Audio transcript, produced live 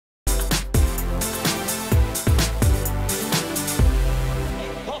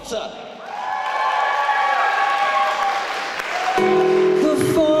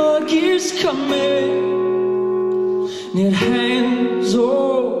coming. Need hands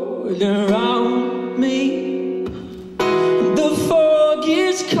all around me. The fog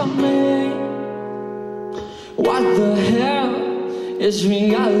is coming. What the hell is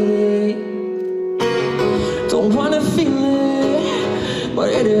reality? Don't wanna feel it, but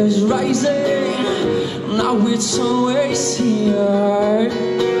it is rising. Now it's always here.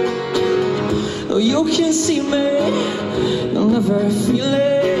 You can see me, you'll never feel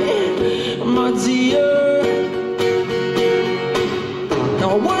it, my dear. Now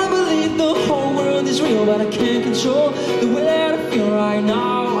I wanna believe the whole world is real, but I can't control the way that I feel right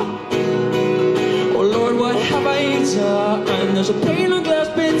now. Oh Lord, what have I done? And there's a pane of glass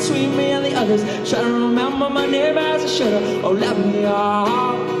between me and the others. Try to remember my name as I should have. Oh, let me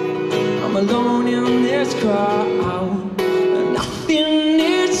out. I'm alone in this crowd, and nothing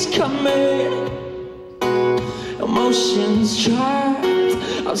is coming. Emotions trapped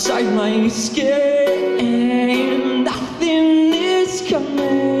outside my skin. Nothing is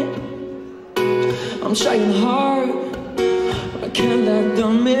coming. I'm trying hard, but I can't let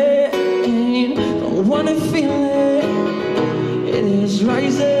them in. Don't wanna feel it. It is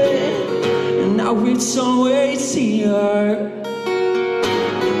rising, and now it's always here.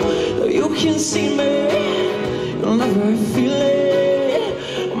 You can see me, you'll never feel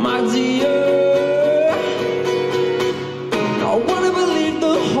it, my dear. I wanna believe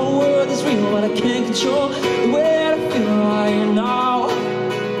the whole world is real, but I can't control the way that I feel right now.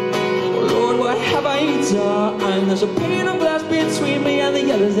 Oh Lord, what have I done? There's a pane of glass between me and the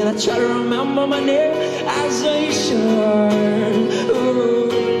others, and I try to remember my name as I should.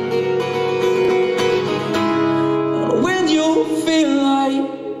 When you feel like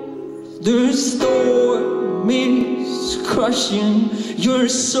the storm is crushing your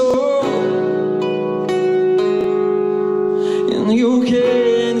soul, you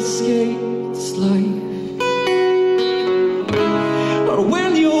can't escape this life. Or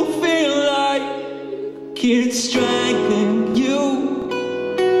when you feel like it's strengthening you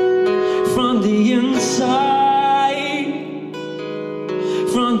from the inside,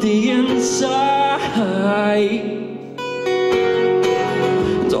 from the inside.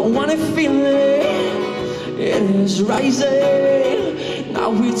 Don't wanna feel it, it is rising.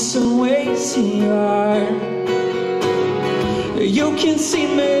 Now it's always here. You can see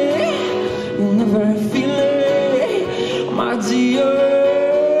me, you'll never feel it, my dear.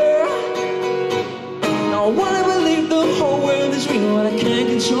 Now I wanna believe the whole world is real, but I can't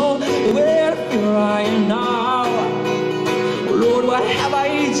control the way I feel right now. Oh Lord, what have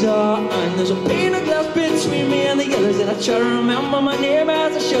I done? There's a pane of glass between me and the others, and I try to remember my name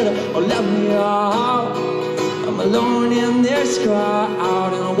as I should have. Oh, let me out. I'm alone in this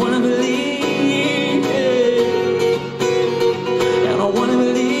crowd, and I wanna believe.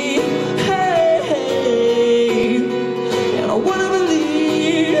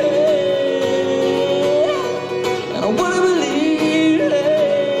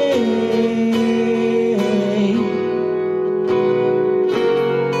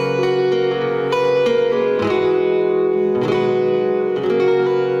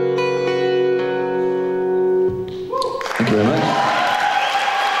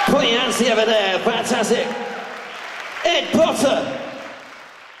 Put your hands together there, fantastic. Ed Potter.